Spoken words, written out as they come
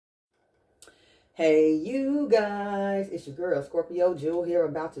Hey you guys, it's your girl Scorpio Jewel here,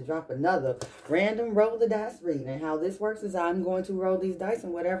 about to drop another random roll the dice reading. And how this works is I'm going to roll these dice,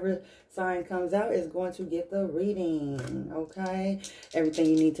 and whatever sign comes out is going to get the reading. Okay, everything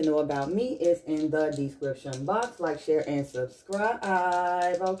you need to know about me is in the description box. Like, share, and subscribe.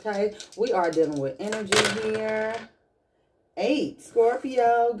 Okay, we are dealing with energy here. 8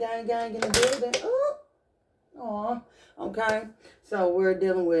 Scorpio gang in the building. Oh, okay. So we're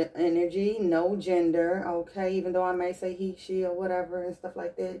dealing with energy, no gender, okay? Even though I may say he, she, or whatever and stuff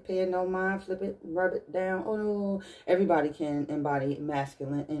like that. Pay it no mind, flip it, rub it down. Oh, no. Everybody can embody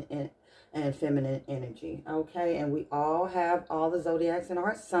masculine and feminine energy, okay? And we all have all the zodiacs in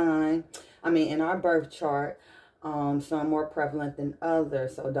our sign. In our birth chart. Some more prevalent than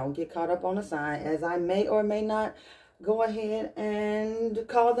others. So don't get caught up on the sign, as I may or may not go ahead and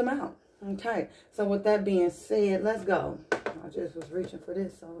call them out. Okay, so with that being said, let's go. I just was reaching for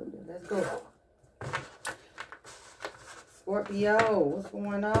this, so let's go. Scorpio, what's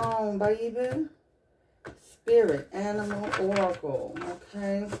going on, baby? Spirit, animal, oracle.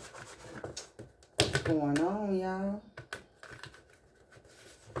 Okay, what's going on, y'all?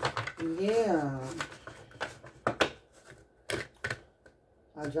 Yeah.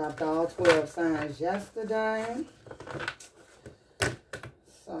 I dropped all 12 signs yesterday.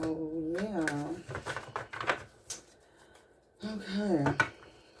 So, yeah. Okay.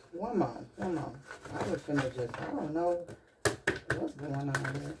 One more. I was finna just, I don't know what's going on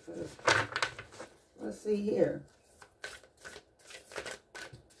here. Let's see here.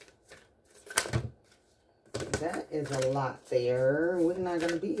 That is a lot there. We're not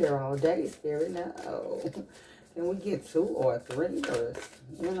going to be here all day, Spirit. No. Can we get 2 or 3? Or,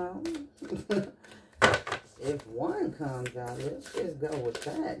 you know. If one comes out, let's just go with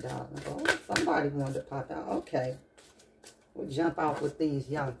that, darling. Oh, somebody wanted to pop out. Okay. We'll jump off with these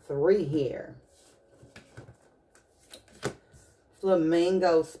young 3 here.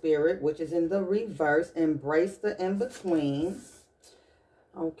 Flamingo Spirit, which is in the reverse. Embrace the in-between.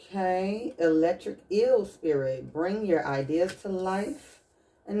 Okay. Electric Eel Spirit, bring your ideas to life.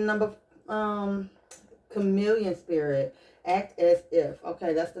 And number, Chameleon Spirit, act as if.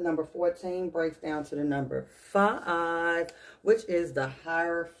 Okay, that's the number 14. Breaks down to the number 5, which is the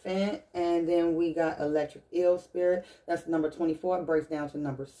Hierophant. And then we got Electric Eel Spirit. That's number 24. Breaks down to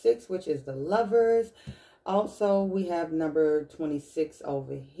number 6, which is the Lovers. Also, we have number 26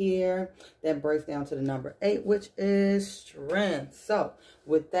 over here. That breaks down to the number 8, which is Strength. So,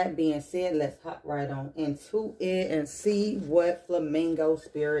 with that being said, let's hop right on into it and see what Flamingo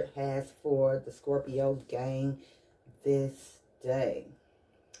Spirit has for the Scorpio gang this day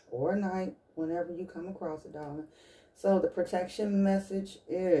or night, whenever you come across it, darling. So the protection message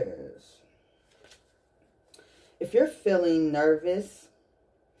is, if you're feeling nervous,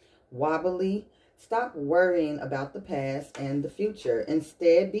 wobbly, stop worrying about the past and the future.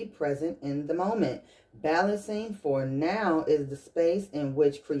 Instead, be present in the moment. Balancing for now is the space in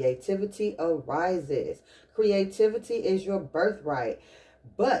which creativity arises. Creativity is your birthright.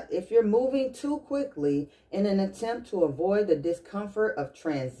 But if you're moving too quickly in an attempt to avoid the discomfort of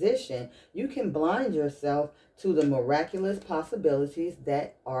transition, you can blind yourself to the miraculous possibilities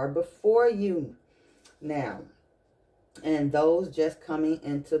that are before you now, and those just coming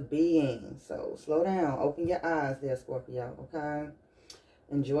into being. So slow down. Open your eyes there, Scorpio, okay?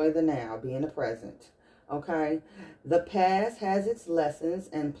 Enjoy the now. Be in the present. Okay, the past has its lessons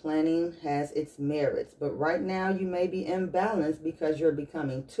and planning has its merits. But right now you may be imbalanced because you're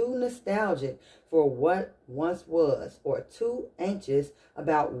becoming too nostalgic for what once was, or too anxious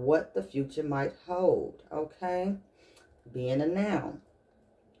about what the future might hold. Okay, be in the now.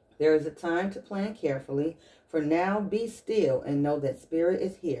 There is a time to plan carefully. For now, be still and know that Spirit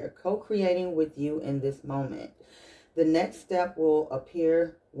is here, co-creating with you in this moment. The next step will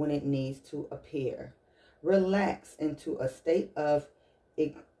appear when it needs to appear. Relax into a state of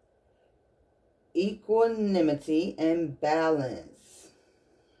equanimity and balance.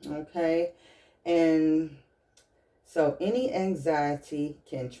 Okay? And so any anxiety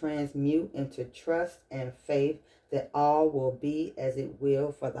can transmute into trust and faith that all will be as it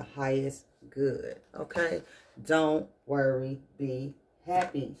will for the highest good. Okay? Don't worry. Be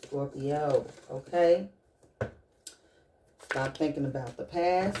happy, Scorpio. Okay? Stop thinking about the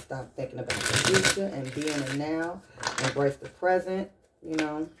past. Stop thinking about the future and be in the now. Embrace the present, you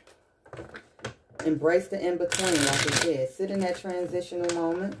know. Embrace the in-between, like it is. Sit in that transitional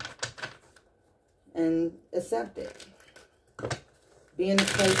moment and accept it. Be in a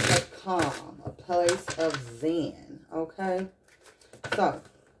place of calm, a place of zen, okay? So,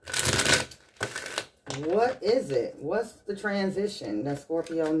 what is it? What's the transition that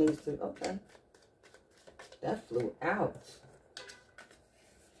Scorpio needs to, okay. That flew out.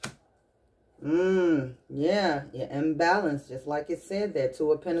 Yeah, you're imbalanced, just like it said there.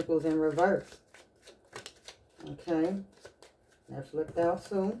 Two of Pentacles in reverse. Okay. That flipped out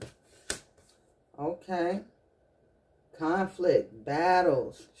too. Okay. Conflict,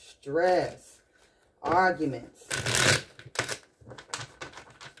 battles, stress, arguments.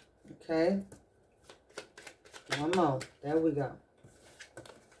 Okay. One more. There we go.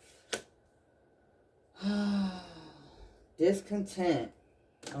 Discontent.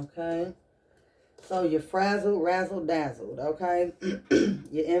 Okay. So you're frazzled, razzled, dazzled. Okay.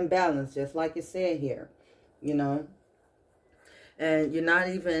 You're imbalanced, just like it said here. You know. And you're not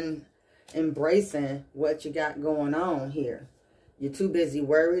even embracing what you got going on here. You're too busy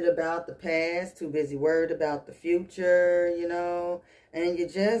worried about the past, too busy worried about the future, you know. And you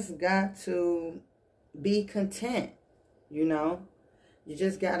just got to be content, you know. You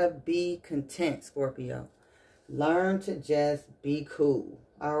just got to be content, Scorpio. Learn to just be cool,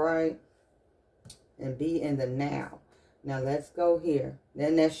 all right? And be in the now. Now, let's go here.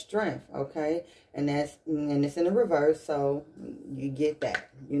 Then that's strength, okay? And it's in the reverse, so you get that.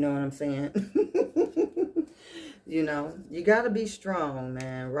 You know what I'm saying? You know, you got to be strong,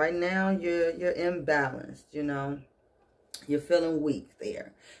 man. Right now, you're imbalanced, you know. You're feeling weak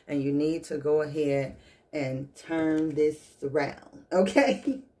there. And you need to go ahead and turn this around,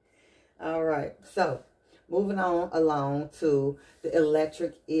 okay? All right, so moving on along to the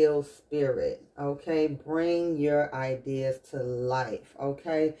electric eel spirit, okay? Bring your ideas to life,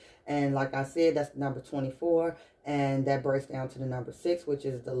 okay? And like I said, that's number 24, and that breaks down to the number 6, which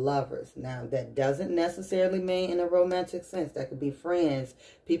is the lovers. Now, that doesn't necessarily mean in a romantic sense. That could be friends,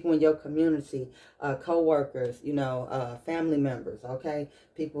 people in your community, co-workers, you know, family members, okay?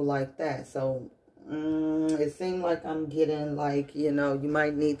 People like that. So, it seemed like I'm getting like, you know, you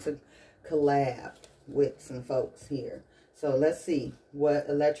might need to collab with some folks here. So let's see what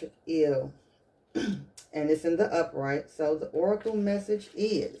electric eel, and it's in the upright. So the oracle message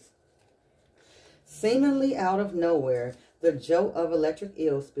is, seemingly out of nowhere, the jolt of electric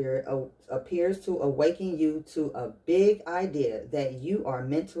eel spirit appears to awaken you to a big idea that you are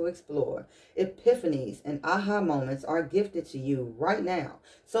meant to explore. Epiphanies and aha moments are gifted to you right now.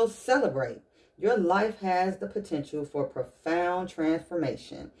 So celebrate. Your life has the potential for profound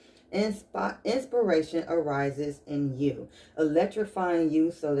transformation. Inspiration arises in you, electrifying you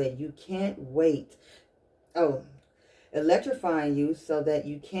so that you can't wait. Electrifying you so that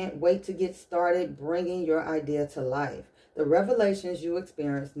you can't wait to get started bringing your idea to life. The revelations you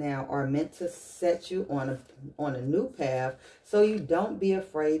experience now are meant to set you on a new path, so you don't be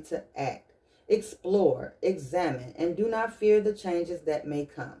afraid to act. Explore, examine, and do not fear the changes that may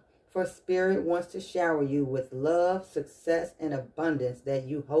come. For Spirit wants to shower you with love, success, and abundance that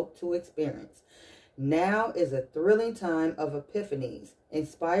you hope to experience. Now is a thrilling time of epiphanies,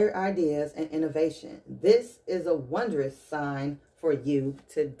 inspired ideas, and innovation. This is a wondrous sign for you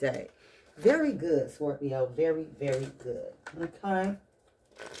today. Very good, Scorpio. Very, very good. Okay.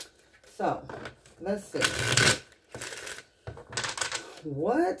 So, let's see.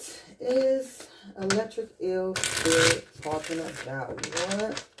 What is electric eel spirit talking about?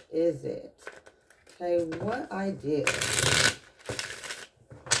 What is it? Okay, what idea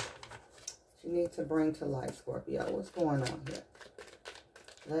you need to bring to life, Scorpio? What's going on here?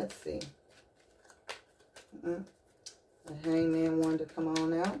 Let's see. The hangman wanted to come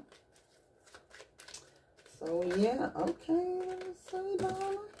on out. So, yeah, okay. Let's see,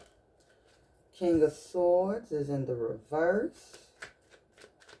 Donna. King of Swords is in the reverse.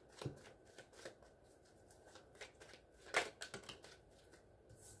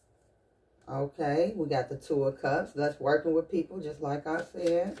 Okay, we got the Two of Cups. That's working with people, just like I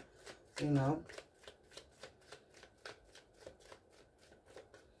said, you know.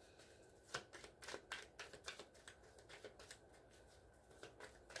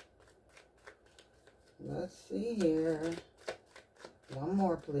 Let's see here. One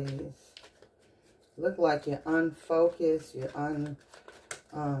more, please. Look like you're unfocused. You're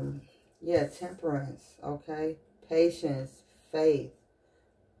yeah, temperance, okay? Patience, faith,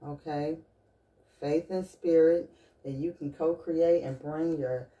 okay? Faith and spirit that you can co-create and bring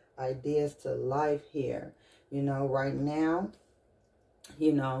your ideas to life here. You know, right now,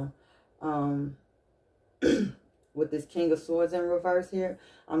 you know, with this King of Swords in reverse here,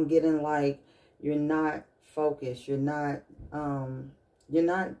 I'm getting like you're not focused. You're not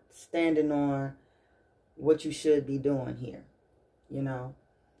standing on what you should be doing here. You know,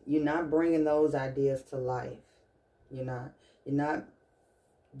 you're not bringing those ideas to life. You're not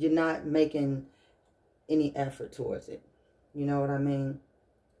making any effort towards it. You know what I mean?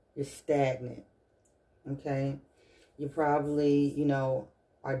 You're stagnant. Okay. You probably, you know,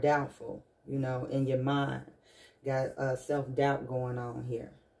 are doubtful, you know, in your mind. Got self-doubt going on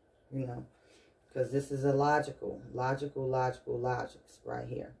here, you know, because this is a logics right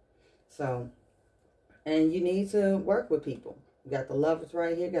here. So, and you need to work with people. You got the Lovers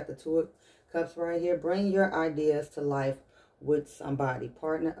right here, got the Two of Cups right here. Bring your ideas to life with somebody.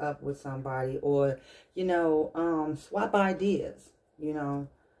 Partner up with somebody, or, you know, swap ideas, you know.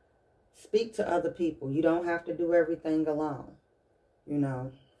 Speak to other people. You don't have to do everything alone, you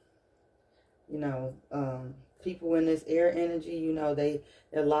know. You know, people in this air energy, you know, they're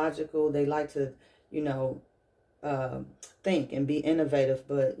logical. They like to, you know, think and be innovative,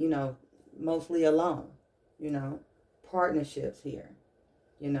 but, you know, mostly alone, you know. Partnerships here,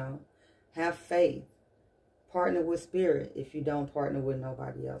 you know. Have faith. Partner with spirit if you don't partner with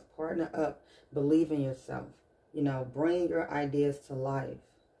nobody else. Partner up. Believe in yourself. You know, bring your ideas to life.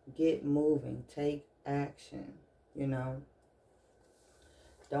 Get moving. Take action, you know.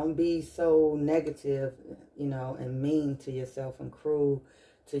 Don't be so negative, you know, and mean to yourself and cruel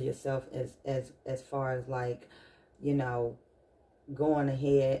to yourself as far as, like, you know, going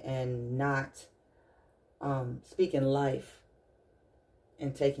ahead and not speaking life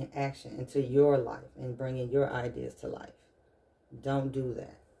and taking action into your life and bringing your ideas to life. Don't do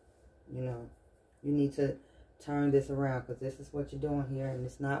that. You know, you need to turn this around, because this is what you're doing here and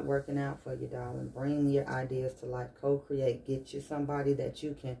it's not working out for you, darling. Bring your ideas to life. Co-create. Get you somebody that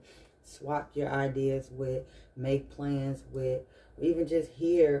you can swap your ideas with, make plans with, or even just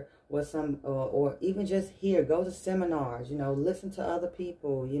hear what some, or even just hear, go to seminars, you know, listen to other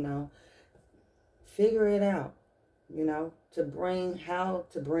people, you know, figure it out, you know, how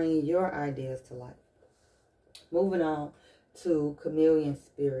to bring your ideas to life. Moving on to chameleon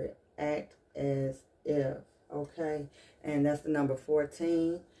spirit. Act as if. Okay, and that's the number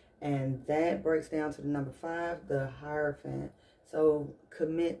 14, and that breaks down to the number 5, the Hierophant. So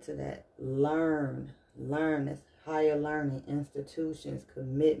commit to that. Learn. That's higher learning, institutions,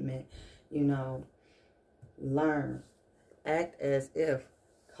 commitment, you know. Learn. Act as if.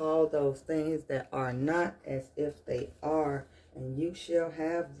 Call those things that are not as if they are, and you shall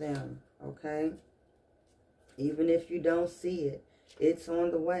have them. Okay, even if you don't see it. It's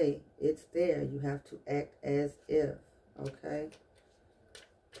on the way. It's there. You have to act as if. Okay?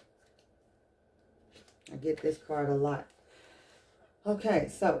 I get this card a lot. Okay,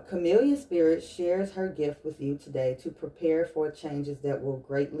 so Chameleon Spirit shares her gift with you today to prepare for changes that will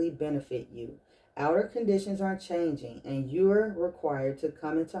greatly benefit you. Outer conditions are changing, and you're required to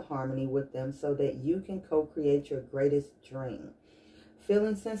come into harmony with them so that you can co-create your greatest dream.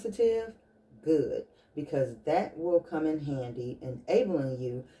 Feeling sensitive? Good. Because that will come in handy, enabling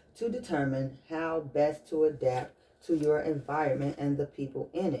you to determine how best to adapt to your environment and the people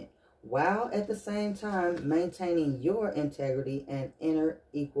in it, while at the same time maintaining your integrity and inner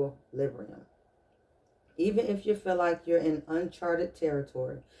equilibrium. Even if you feel like you're in uncharted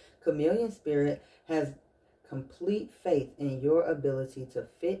territory, Chameleon Spirit has complete faith in your ability to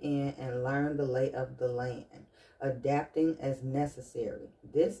fit in and learn the lay of the land, adapting as necessary.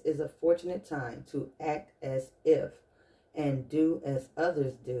 This is a fortunate time to act as if and do as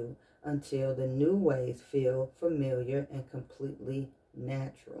others do until the new ways feel familiar and completely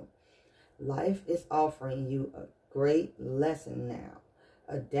natural. Life is offering you a great lesson now.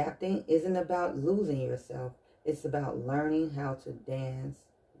 Adapting isn't about losing yourself. It's about learning how to dance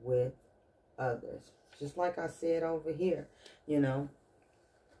with others. Just like I said over here, you know.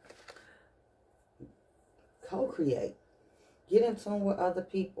 Co-create. Get in tune with other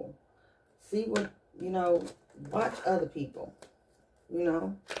people. See what, you know, watch other people, you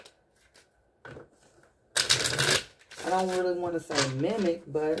know. I don't really want to say mimic,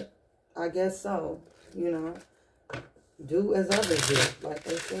 but I guess so, you know. Do as others do, like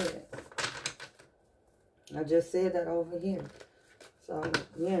they said. I just said that over here. So,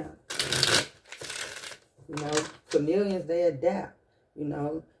 yeah. You know, chameleons, they adapt. You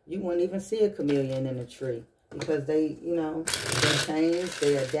know, you wouldn't even see a chameleon in a tree because they, you know, they change,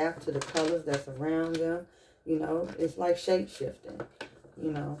 they adapt to the colors that's around them. You know, it's like shape-shifting,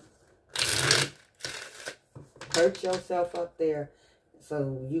 you know. Hurt yourself up there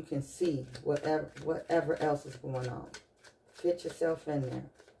so you can see whatever else is going on. Fit yourself in there.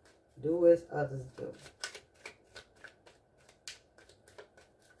 Do as others do.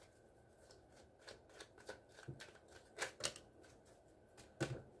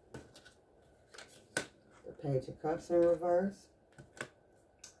 The Page of Cups in reverse.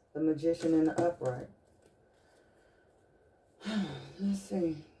 The Magician in the upright. Let's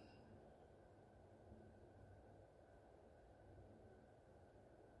see.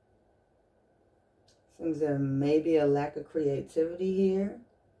 Seems there may be a lack of creativity here,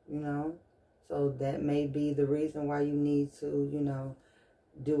 you know. So that may be the reason why you need to, you know,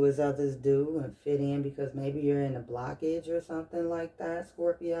 do as others do and fit in, because maybe you're in a blockage or something like that,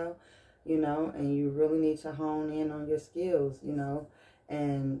 Scorpio, you know, and you really need to hone in on your skills, you know,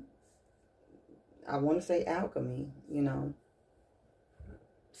 and I want to say alchemy, you know,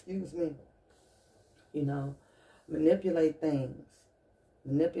 excuse me, you know, manipulate things,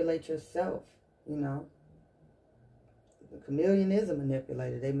 manipulate yourself, you know. The chameleon is a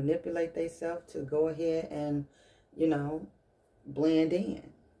manipulator. They manipulate themselves to go ahead and, you know, blend in,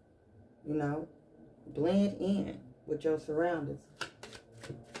 you know, blend in with your surroundings.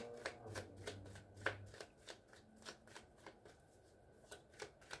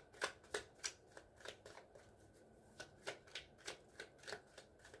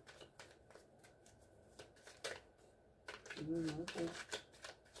 Okay.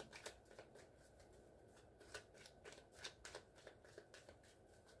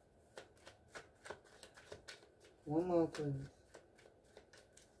 One more, please.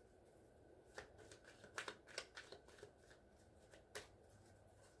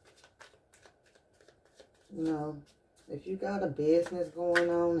 You know, if you got a business going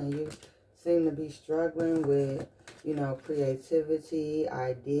on and you seem to be struggling with, you know, creativity,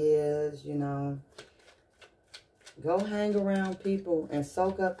 ideas, you know, go hang around people and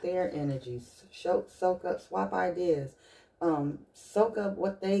soak up their energies. Soak up, swap ideas. Soak up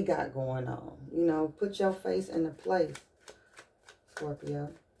what they got going on. You know, put your face in the place, Scorpio.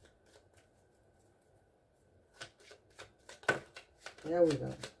 There we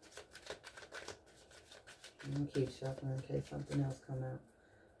go. I'm going to keep shuffling in case something else come out.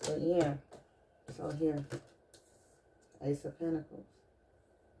 But yeah, so here, Ace of Pentacles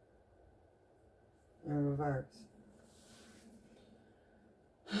in reverse.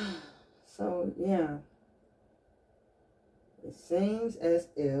 So yeah, it seems as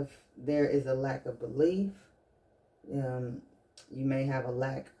if there is a lack of belief. You may have a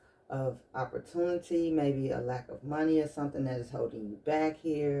lack of opportunity, maybe a lack of money or something that is holding you back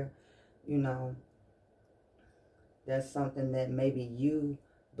here. You know, that's something that maybe you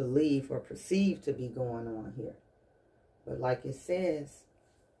believe or perceive to be going on here. But like it says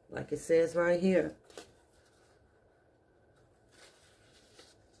right here,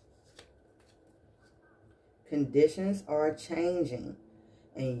 conditions are changing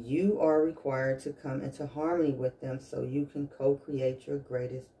and you are required to come into harmony with them so you can co-create your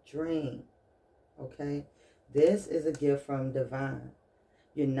greatest dream. Okay? This is a gift from divine.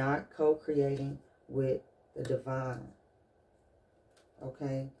 You're not co-creating with the divine.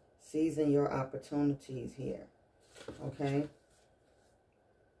 Okay? Seizing your opportunities here. Okay?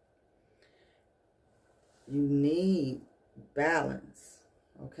 You need balance.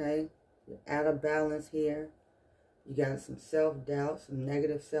 Okay? You're out of balance here. You got some self-doubt, some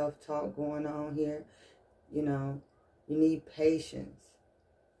negative self-talk going on here. You know, you need patience,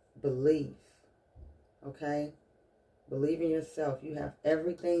 belief. Okay? Believe in yourself. You have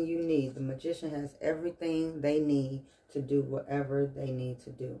everything you need. The magician has everything they need to do whatever they need to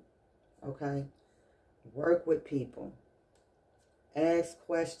do. Okay? Work with people. Ask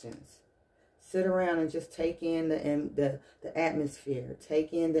questions. Sit around and just take in the atmosphere.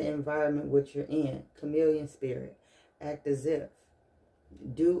 Take in the environment which you're in. Chameleon spirit. Act as if.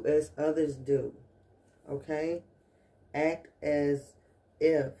 Do as others do. Okay? Act as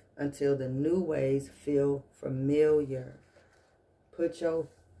if until the new ways feel familiar.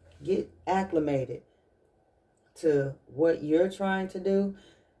 Get acclimated to what you're trying to do.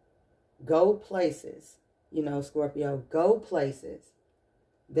 Go places. You know, Scorpio, go places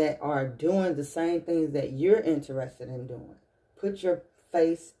that are doing the same things that you're interested in doing. Put your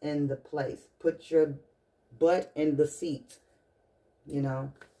face in the place. Put your butt in the seat. You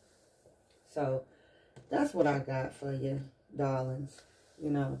know. So, that's what I got for you, darlings. You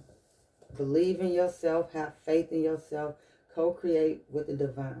know, believe in yourself. Have faith in yourself. Co-create with the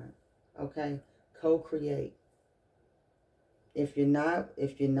divine. Okay? Co-create. If you're not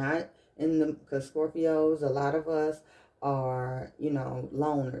in the, because Scorpios, a lot of us are, you know,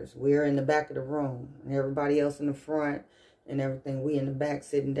 loners. We're in the back of the room and everybody else in the front and everything. We in the back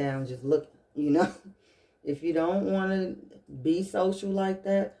sitting down just looking, you know. If you don't want to be social like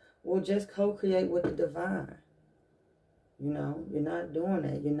that, well, just co-create with the divine. You know, you're not doing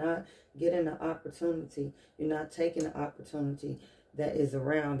that. You're not getting the opportunity. You're not taking the opportunity that is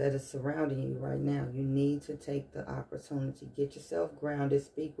around, that is surrounding you right now. You need to take the opportunity. Get yourself grounded.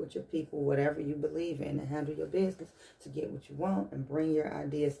 Speak with your people, whatever you believe in, and handle your business to get what you want and bring your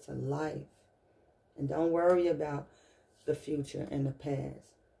ideas to life. And don't worry about the future and the past.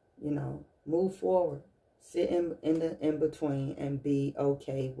 You know, move forward. Sit in the in-between and be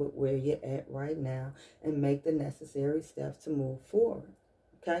okay with where you're at right now and make the necessary steps to move forward.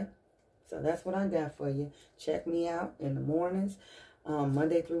 Okay? So that's what I got for you. Check me out in the mornings,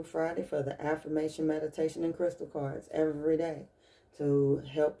 Monday through Friday, for the affirmation, meditation, and crystal cards every day to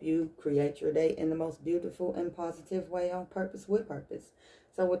help you create your day in the most beautiful and positive way, on purpose, with purpose.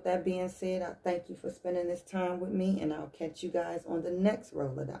 So with that being said, I thank you for spending this time with me, and I'll catch you guys on the next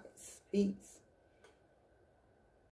roll of dice. Peace.